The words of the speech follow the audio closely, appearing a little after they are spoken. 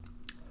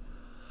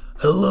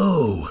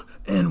Hello,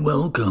 and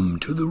welcome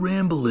to the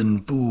Ramblin'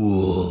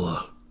 Fool.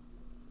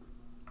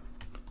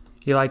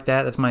 You like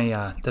that?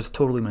 That's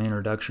totally my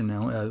introduction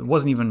now. It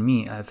wasn't even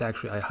me. I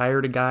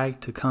hired a guy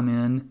to come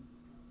in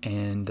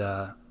and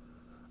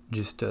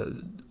just do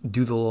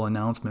the little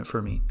announcement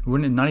for me. We're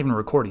not even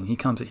recording. He's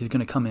going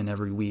to come in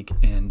every week,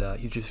 and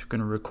he's just going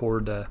to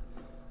record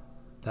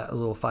that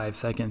little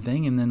 5-second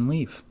thing and then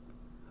leave.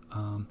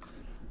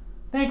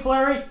 Thanks,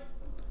 Larry.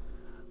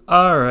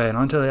 All right,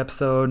 on to the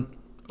episode.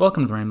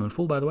 Welcome to the Ramblin'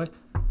 Fool, by the way.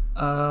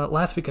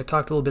 Last week I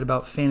talked a little bit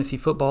about fantasy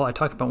football. I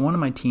talked about one of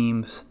my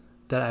teams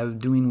that I was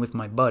doing with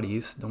my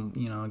buddies.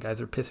 Guys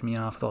are pissing me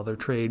off with all their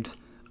trades.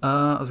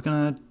 I was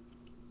going to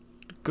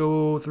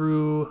go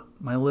through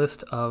my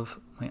list of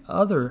my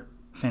other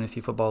fantasy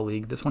football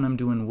league. This one I'm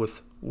doing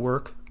with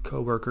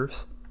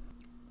coworkers.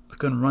 I was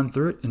going to run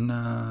through it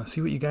and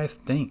see what you guys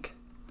think.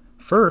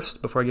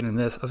 First, before I get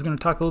into this, I was going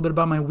to talk a little bit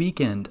about my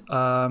weekend.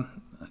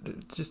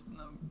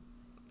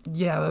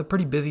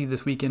 Pretty busy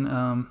this weekend.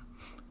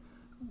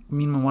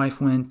 Me and my wife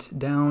went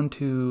down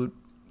to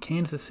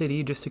Kansas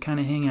City just to kind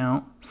of hang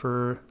out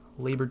for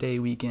Labor Day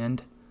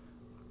weekend.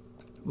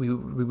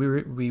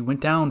 We went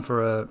down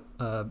for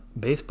a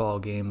baseball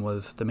game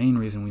was the main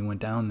reason we went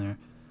down there.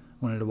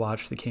 Wanted to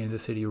watch the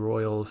Kansas City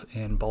Royals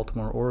and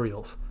Baltimore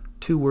Orioles,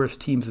 two worst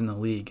teams in the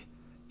league.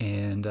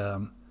 And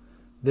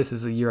this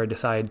is the year I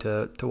decided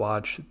to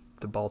watch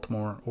the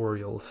Baltimore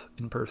Orioles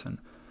in person.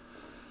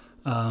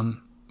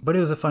 But it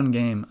was a fun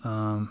game.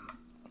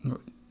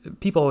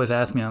 People always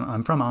ask me,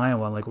 I'm from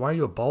Iowa, like, why are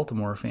you a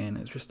Baltimore fan?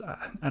 It's just,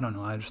 I don't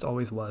know, I just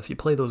always was. You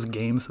play those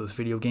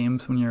video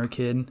games when you're a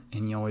kid,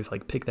 and you always,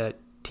 pick that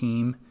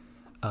team.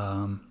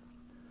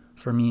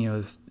 For me, it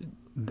was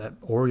that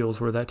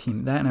Orioles were that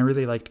team. That, and I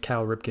really liked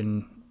Cal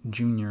Ripken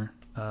Jr.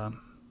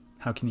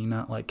 How can you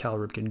not like Cal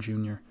Ripken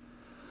Jr.?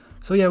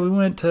 So, yeah, we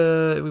watched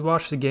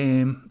the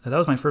game. That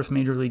was my first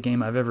Major League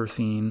game I've ever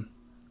seen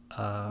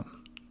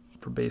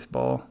for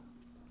baseball.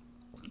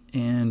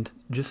 And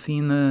just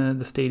seeing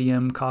the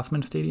stadium,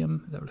 Kauffman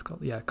Stadium, that was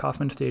called? Yeah,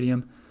 Kauffman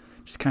Stadium.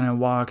 Just kind of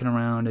walking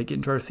around,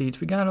 getting to our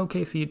seats. We got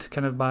okay seats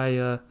kind of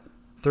by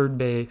third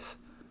base.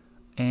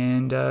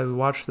 And we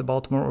watched the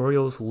Baltimore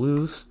Orioles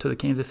lose to the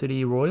Kansas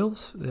City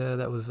Royals.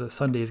 That was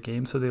Sunday's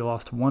game, so they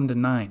lost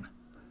 1-9.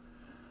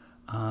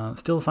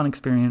 Still a fun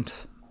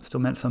experience.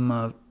 Still met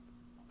some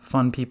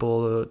fun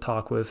people to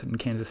talk with in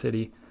Kansas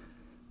City.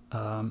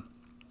 Other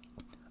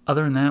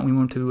than that, we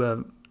went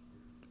to...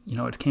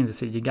 it's Kansas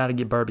City. You got to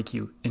get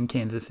barbecue in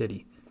Kansas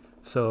City.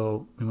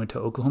 So we went to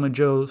Oklahoma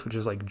Joe's, which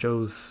is like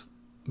Joe's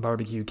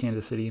Barbecue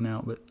Kansas City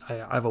now, but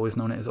I've always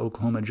known it as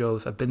Oklahoma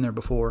Joe's. I've been there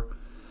before.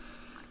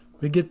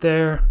 We get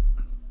there,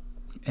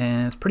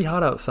 and it's pretty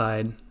hot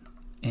outside,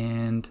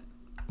 and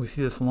we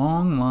see this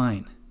long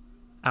line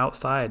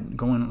outside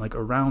going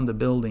around the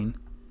building,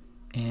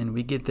 and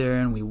we get there,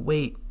 and we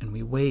wait, and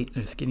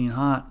it's getting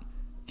hot,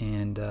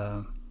 and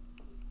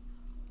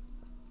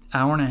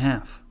hour and a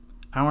half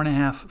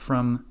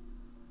from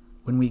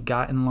when we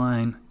got in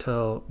line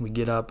till we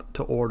get up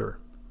to order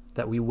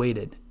that we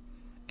waited.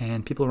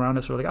 And people around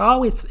us were like,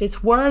 oh,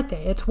 it's worth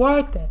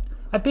it.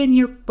 I've been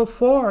here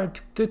before.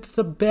 It's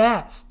the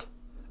best.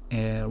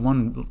 And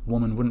one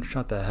woman wouldn't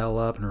shut the hell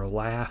up, and her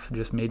laugh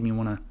just made me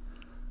want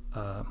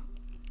to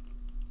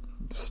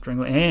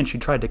strangle. And she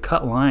tried to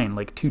cut line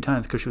 2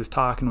 times because she was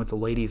talking with the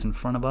ladies in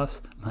front of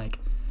us. I'm like,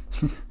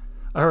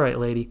 all right,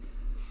 lady.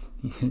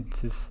 I'm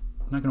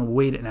not going to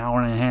wait an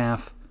hour and a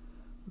half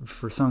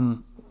for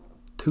some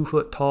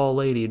 2-foot tall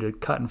lady to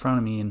cut in front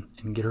of me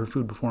and get her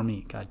food before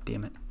me. God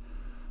damn it.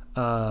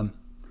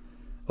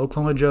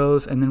 Oklahoma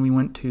Joe's, and then we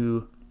went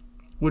to,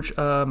 which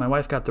my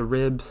wife got the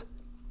ribs.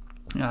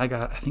 And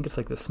I think it's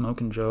the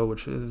Smokin' Joe,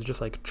 which is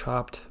just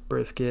chopped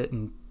brisket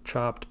and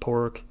chopped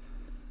pork,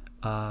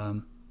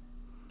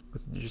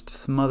 with just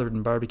smothered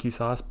in barbecue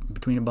sauce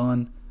between a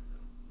bun.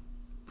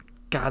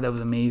 God, that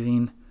was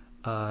amazing.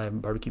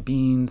 Barbecue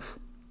beans.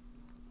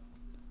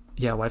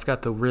 Yeah, wife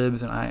got the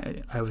ribs, and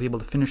I was able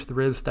to finish the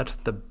ribs. That's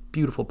the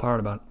beautiful part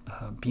about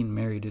being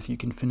married, is you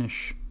can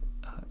finish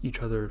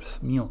each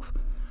other's meals.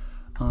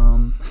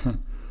 I'm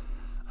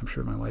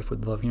sure my wife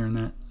would love hearing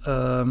that.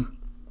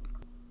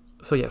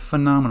 So yeah,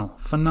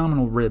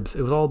 phenomenal ribs.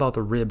 It was all about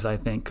the ribs, I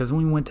think, because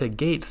when we went to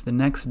Gates the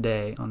next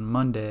day on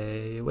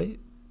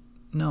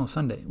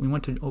Sunday. We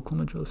went to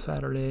Oklahoma Joe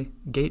Saturday,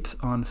 Gates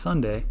on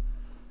Sunday,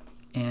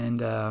 and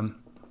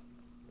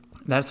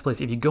that's the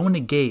place. If you go into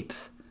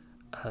Gates,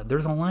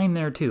 there's a line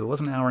there too. It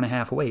wasn't an hour and a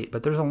half wait,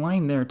 but there's a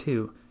line there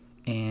too.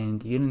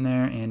 And you get in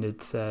there, and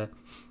it's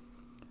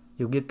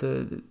you'll get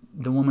the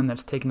woman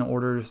that's taking the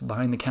orders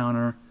behind the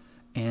counter,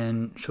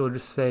 and she'll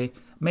just say,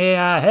 "May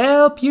I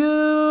help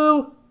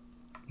you?"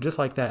 Just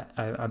like that.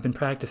 I've been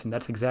practicing.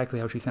 That's exactly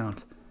how she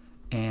sounds.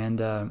 And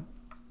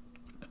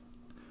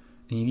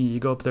you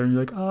go up there and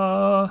you're like,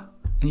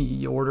 and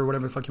you order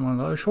whatever the fuck you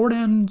want. Short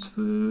ends,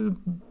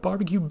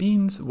 barbecue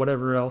beans,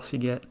 whatever else you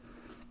get.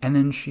 And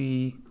then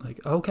she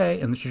okay,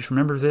 and then she just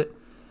remembers it.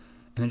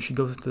 And then she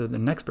goes to the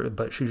next person,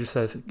 but she just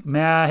says,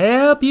 "May I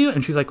help you?"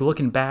 And she's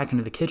looking back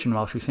into the kitchen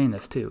while she's saying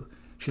this too.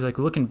 she's like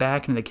looking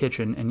back into the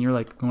kitchen, and you're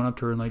like going up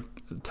to her and like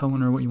telling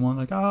her what you want,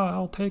 like,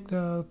 I'll take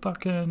the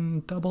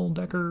fucking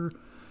double-decker.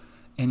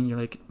 And you're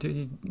like,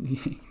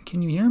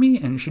 can you hear me?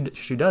 And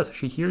she does.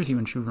 She hears you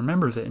and she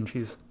remembers it, and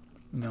she's,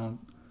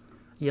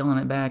 yelling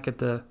it back at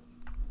the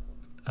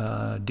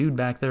dude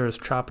back there is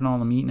chopping all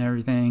the meat and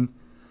everything.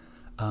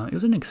 It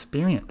was an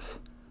experience.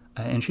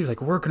 And she's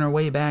like working her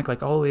way back,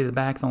 like all the way to the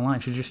back of the line.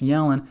 She's just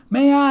yelling,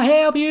 "May I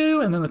help you?"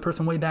 And then the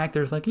person way back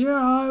there's like, "Yeah,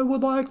 I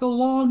would like the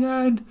long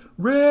end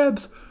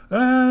ribs."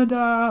 And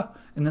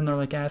then they're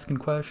like asking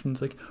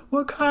questions like,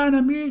 "What kind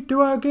of meat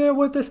do I get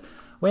with this?"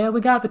 "Well, we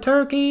got the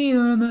turkey."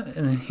 And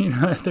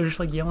they're just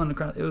like yelling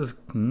across. It was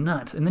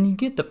nuts. And then you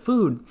get the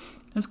food.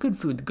 It was good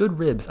food, good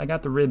ribs. I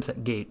got the ribs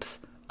at Gates.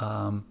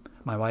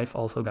 My wife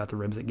also got the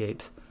ribs at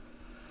Gates.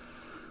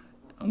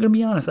 I'm going to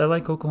be honest. I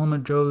like Oklahoma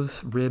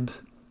Joe's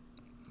ribs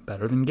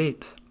better than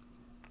Gates.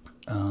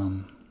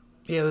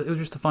 It was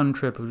just a fun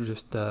trip. It was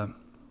just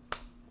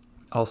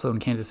also in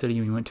Kansas City,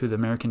 we went to the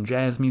American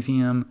Jazz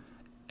Museum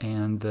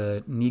and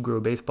the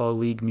Negro Baseball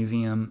League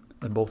Museum.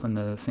 They're both in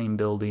the same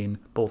building.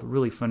 Both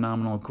really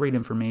phenomenal, great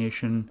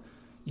information.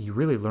 You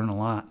really learn a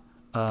lot.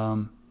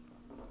 Fun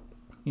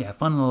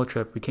little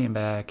trip. We came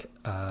back.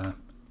 Now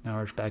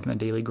we're just back in the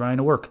daily grind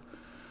of work.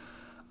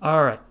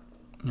 All right.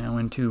 Now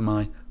into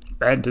my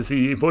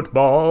fantasy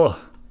football.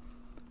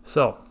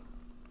 So,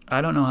 I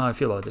don't know how I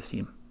feel about this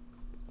team.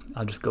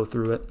 I'll just go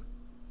through it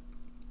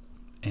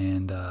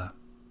and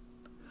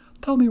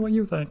tell me what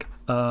you think.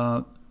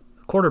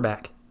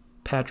 Quarterback,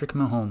 Patrick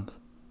Mahomes.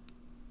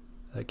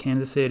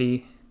 Kansas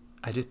City,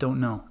 I just don't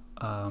know.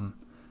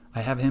 I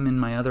have him in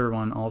my other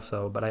one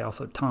also, but I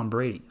also Tom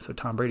Brady. So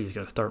Tom Brady is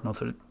going to start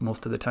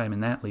most of the time in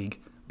that league.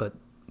 But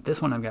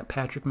this one I've got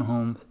Patrick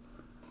Mahomes.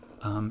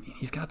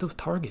 He's got those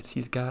targets.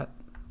 He's got,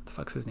 what the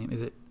fuck's his name?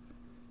 Is it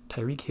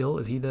Tyreek Hill?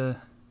 Is he the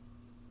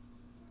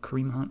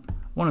Kareem Hunt?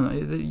 One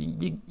of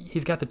them.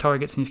 He's got the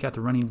targets and he's got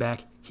the running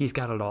back. He's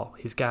got it all.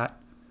 He's got,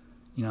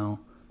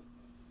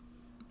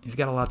 he's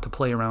got a lot to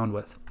play around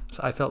with.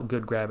 So I felt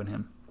good grabbing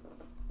him.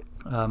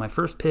 My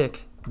first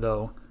pick,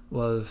 though,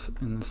 was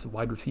in this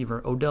wide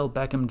receiver, Odell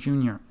Beckham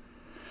Jr.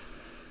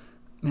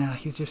 Now,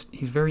 he's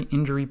very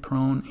injury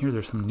prone. Here,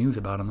 there's some news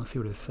about him. Let's see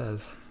what it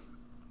says.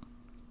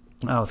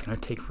 Oh, it's going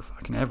to take for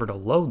fucking ever to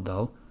load,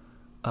 though.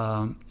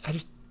 I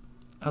was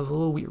a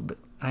little weird, but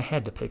I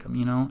had to pick him,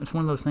 It's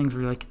one of those things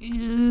where you're like,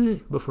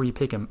 before you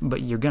pick him,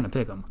 but you're going to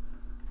pick him.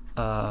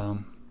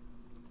 Oh,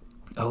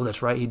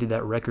 that's right. He did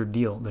that record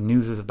deal. The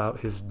news is about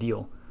his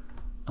deal.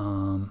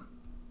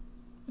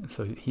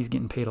 So he's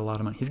getting paid a lot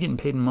of money. He's getting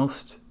paid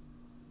most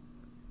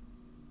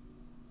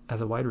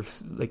as a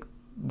like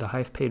the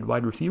highest paid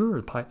wide receiver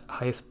or the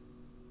highest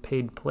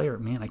paid player.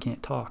 Man, I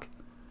can't talk.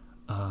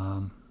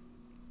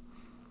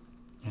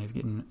 He's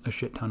getting a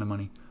shit ton of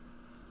money.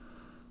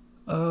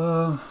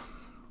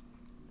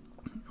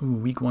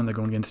 Week 1 they're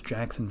going against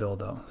Jacksonville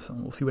though, so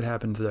we'll see what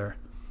happens there.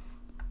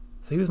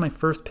 So he was my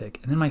first pick,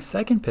 and then my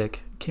second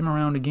pick came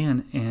around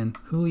again, and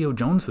Julio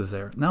Jones was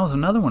there. And that was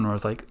another one where I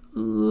was like,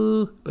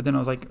 but then I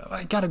was like,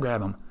 I gotta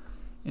grab him.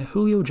 And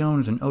Julio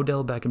Jones and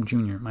Odell Beckham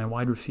Jr., my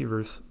wide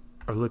receivers,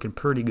 are looking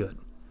pretty good.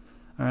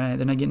 All right,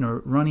 then I get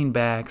into running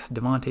backs,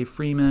 Devontae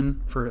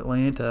Freeman for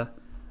Atlanta.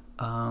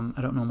 I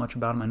don't know much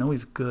about him. I know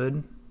he's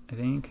good, I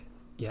think.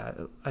 Yeah,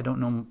 I don't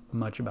know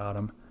much about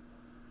him.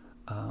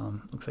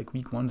 Looks like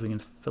week 1's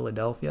against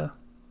Philadelphia.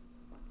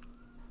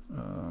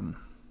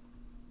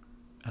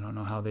 I don't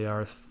know how they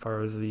are as far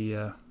as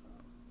the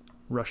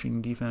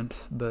rushing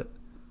defense, but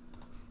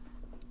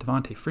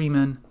Devontae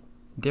Freeman,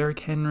 Derrick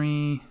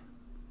Henry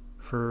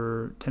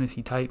for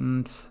Tennessee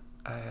Titans.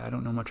 I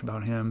don't know much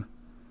about him.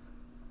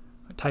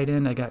 Tight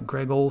end, I got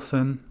Greg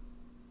Olsen.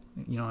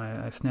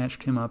 I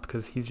snatched him up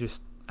because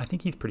I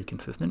think he's pretty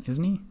consistent,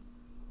 isn't he?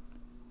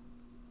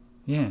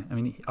 Yeah, I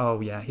mean,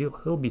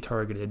 he'll be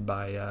targeted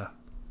by,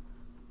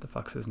 the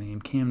fuck's his name,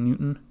 Cam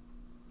Newton.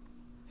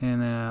 And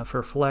then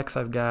for flex,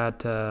 I've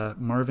got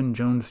Marvin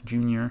Jones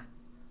Jr.,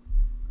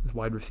 his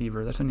wide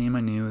receiver. That's a name I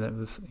knew. That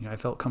was, I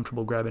felt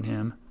comfortable grabbing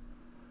him.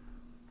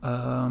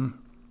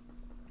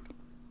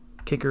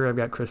 Kicker, I've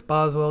got Chris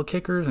Boswell.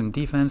 Kickers and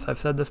defense, I've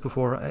said this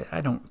before.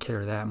 I don't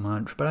care that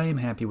much, but I am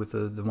happy with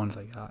the ones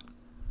I got.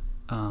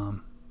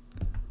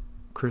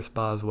 Chris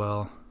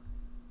Boswell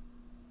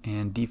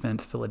and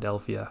defense,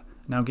 Philadelphia.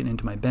 Now getting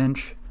into my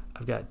bench,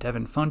 I've got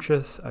Devin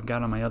Funchess. I've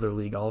got on my other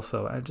league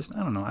also. I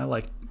don't know. I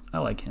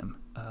like him.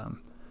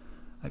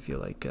 I feel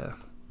like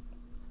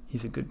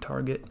he's a good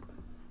target.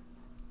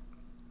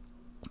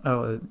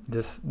 Oh,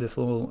 this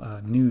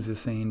little news is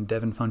saying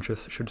Devin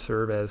Funchess should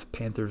serve as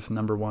Panthers'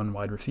 number 1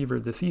 wide receiver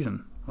this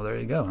season. Well, there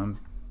you go. I'm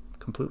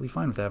completely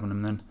fine with having him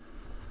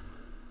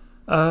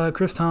then.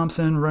 Chris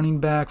Thompson, running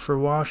back for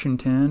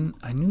Washington.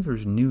 I knew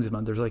there's news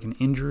about there's like an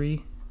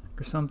injury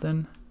or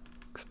something.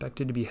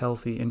 Expected to be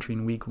healthy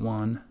entering week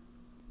 1.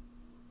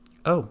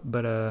 Oh,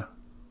 but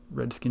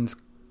Redskins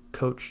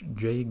coach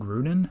Jay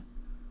Gruden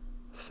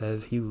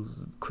says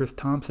Chris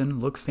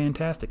Thompson looks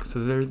fantastic. So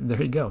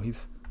there you go. He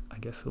was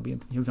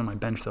on my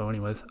bench though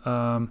anyways.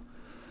 I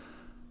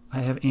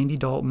have Andy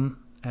Dalton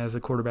as a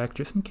quarterback,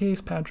 just in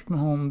case Patrick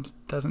Mahomes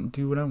doesn't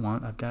do what I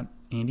want. I've got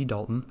Andy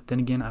Dalton. But then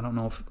again, I don't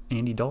know if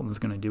Andy Dalton's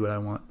going to do what I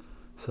want.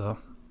 So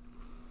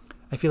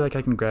I feel like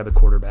I can grab a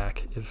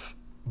quarterback if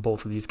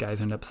both of these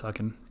guys end up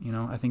sucking.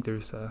 I think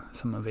there's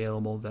some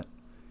available that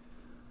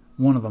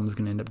one of them is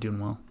going to end up doing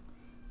well.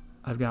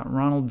 I've got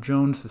Ronald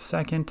Jones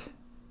II,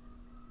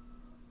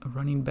 a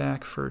running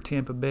back for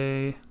Tampa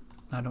Bay.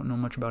 I don't know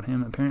much about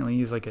him. Apparently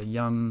he's like a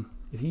young...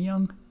 Is he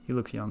young? He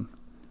looks young.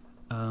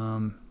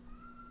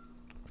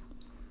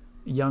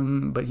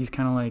 Young, but he's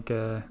kind of like...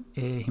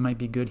 he might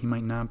be good, he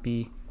might not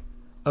be.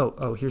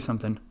 Oh, here's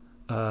something.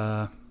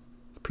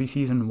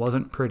 Preseason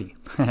wasn't pretty.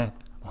 Well,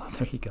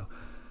 there you go.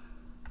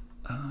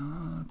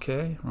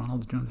 Okay,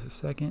 Ronald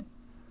Jones II.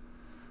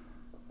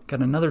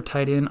 Got another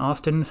tight end,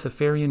 Austin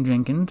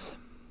Seferian-Jenkins.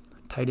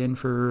 Tight end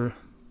for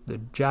the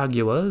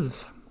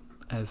Jaguars,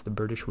 as the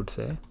British would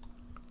say.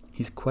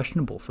 He's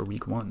questionable for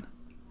week 1.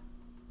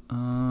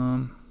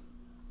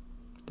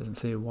 Doesn't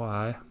say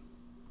why.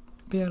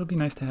 But yeah, it'll be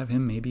nice to have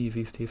him maybe if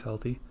he stays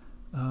healthy.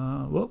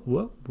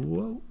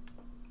 Whoa.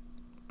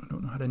 I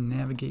don't know how to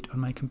navigate on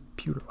my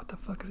computer. What the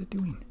fuck is it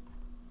doing?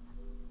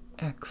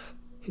 X.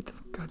 Hit the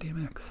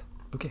goddamn X.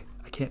 Okay,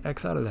 I can't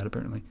X out of that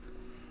apparently.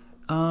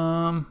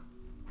 And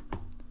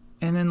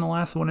then the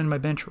last one in my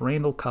bench,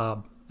 Randall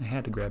Cobb. I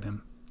had to grab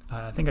him.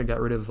 I think I got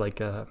rid of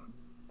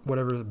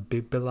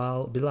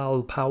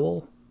Bilal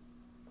Powell,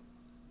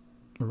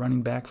 a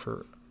running back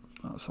for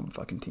some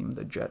fucking team,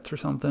 the Jets or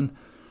something,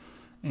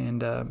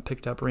 and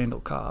picked up Randall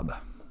Cobb.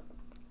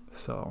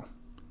 So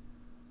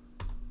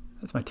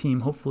that's my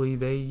team. Hopefully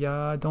they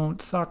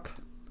don't suck.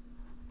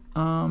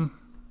 Yeah,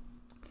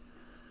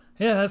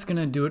 that's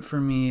gonna do it for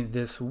me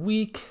this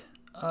week.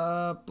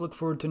 Look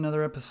forward to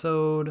another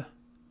episode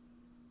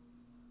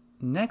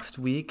next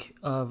week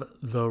of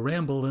The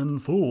Ramblin'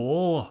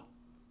 Fool.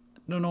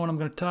 Don't know what I'm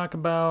going to talk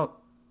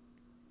about.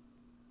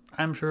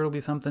 I'm sure it'll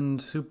be something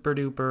super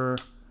duper.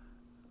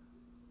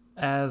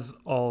 As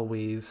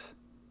always,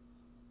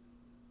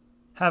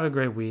 have a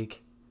great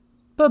week.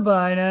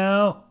 Bye-bye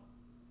now.